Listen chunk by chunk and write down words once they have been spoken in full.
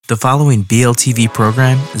The following BLTV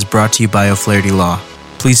program is brought to you by O'Flaherty Law.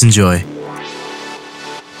 Please enjoy.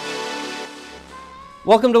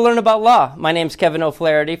 Welcome to Learn About Law. My name is Kevin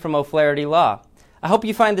O'Flaherty from O'Flaherty Law. I hope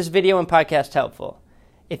you find this video and podcast helpful.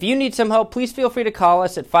 If you need some help, please feel free to call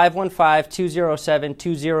us at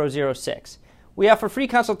 515-207-2006. We offer free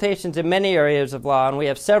consultations in many areas of law, and we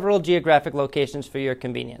have several geographic locations for your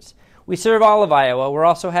convenience. We serve all of Iowa. We're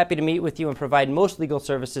also happy to meet with you and provide most legal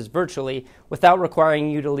services virtually without requiring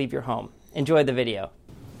you to leave your home. Enjoy the video.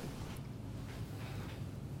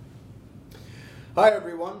 Hi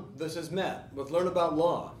everyone, this is Matt with Learn About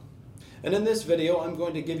Law. And in this video I'm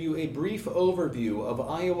going to give you a brief overview of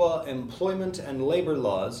Iowa employment and labor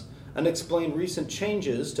laws and explain recent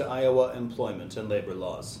changes to Iowa employment and labor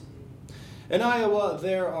laws. In Iowa,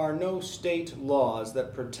 there are no state laws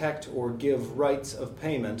that protect or give rights of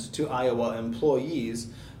payment to Iowa employees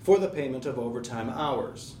for the payment of overtime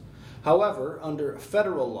hours. However, under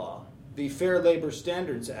federal law, the Fair Labor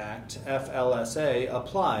Standards Act, FLSA,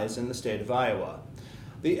 applies in the state of Iowa.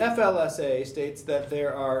 The FLSA states that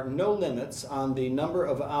there are no limits on the number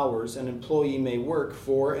of hours an employee may work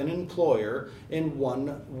for an employer in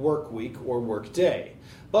one work week or work day.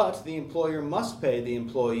 But the employer must pay the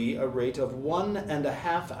employee a rate of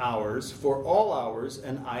 1.5 hours for all hours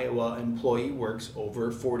an Iowa employee works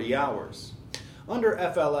over 40 hours. Under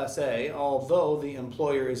FLSA, although the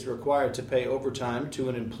employer is required to pay overtime to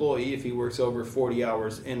an employee if he works over 40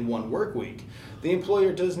 hours in one work week, the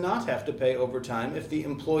employer does not have to pay overtime if the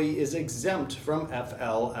employee is exempt from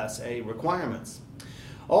FLSA requirements.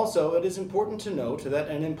 Also, it is important to note that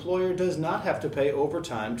an employer does not have to pay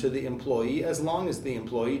overtime to the employee as long as the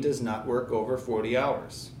employee does not work over 40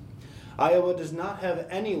 hours. Iowa does not have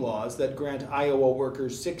any laws that grant Iowa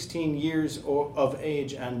workers 16 years of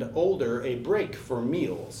age and older a break for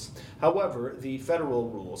meals. However, the federal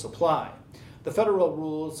rules apply. The federal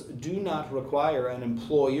rules do not require an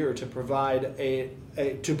employer to provide a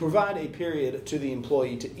period to the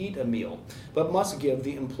employee to eat a meal, but must give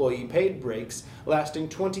the employee paid breaks lasting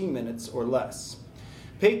 20 minutes or less.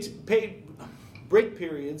 Paid break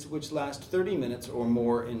periods which last 30 minutes or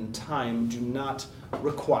more in time do not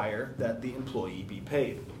require that the employee be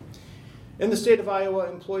paid. In the state of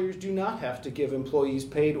Iowa, employers do not have to give employees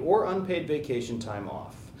paid or unpaid vacation time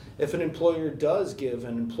off. If an employer does give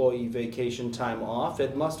an employee vacation time off,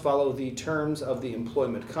 it must follow the terms of the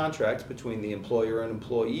employment contract between the employer and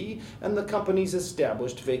employee and the company's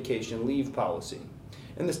established vacation leave policy.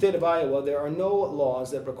 In the state of Iowa, there are no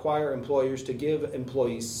laws that require employers to give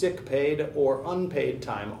employees sick paid or unpaid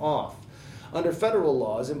time off. Under federal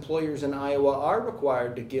laws, employers in Iowa are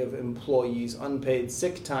required to give employees unpaid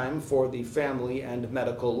sick time for the Family and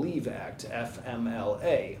Medical Leave Act,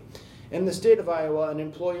 FMLA. In the state of Iowa, an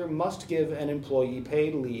employer must give an employee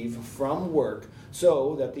paid leave from work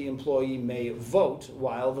so that the employee may vote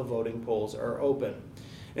while the voting polls are open.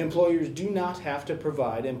 Employers do not have to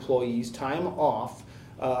provide employees time off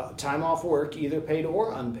work, either paid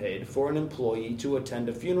or unpaid, for an employee to attend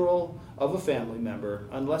a funeral of a family member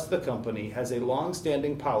unless the company has a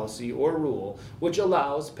long-standing policy or rule which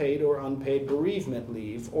allows paid or unpaid bereavement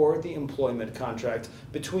leave, or the employment contract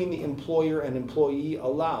between the employer and employee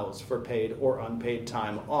allows for paid or unpaid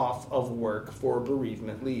time off of work for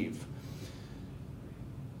bereavement leave.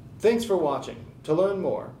 Thanks for watching. To learn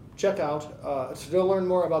more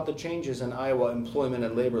about the changes in Iowa employment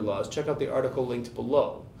and labor laws, check out the article linked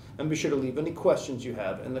below. And be sure to leave any questions you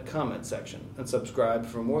have in the comment section, and subscribe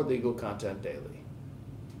for more legal content daily.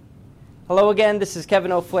 Hello again, this is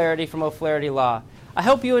Kevin O'Flaherty from O'Flaherty Law. I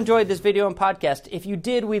hope you enjoyed this video and podcast. If you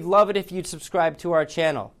did, we'd love it if you'd subscribe to our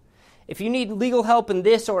channel. If you need legal help in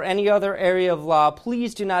this or any other area of law,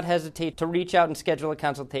 please do not hesitate to reach out and schedule a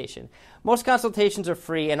consultation. Most consultations are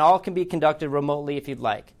free and all can be conducted remotely if you'd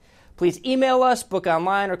like. Please email us, book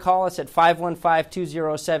online, or call us at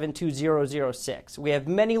 515-207-2006. We have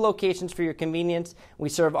many locations for your convenience. We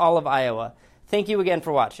serve all of Iowa. Thank you again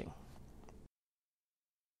for watching.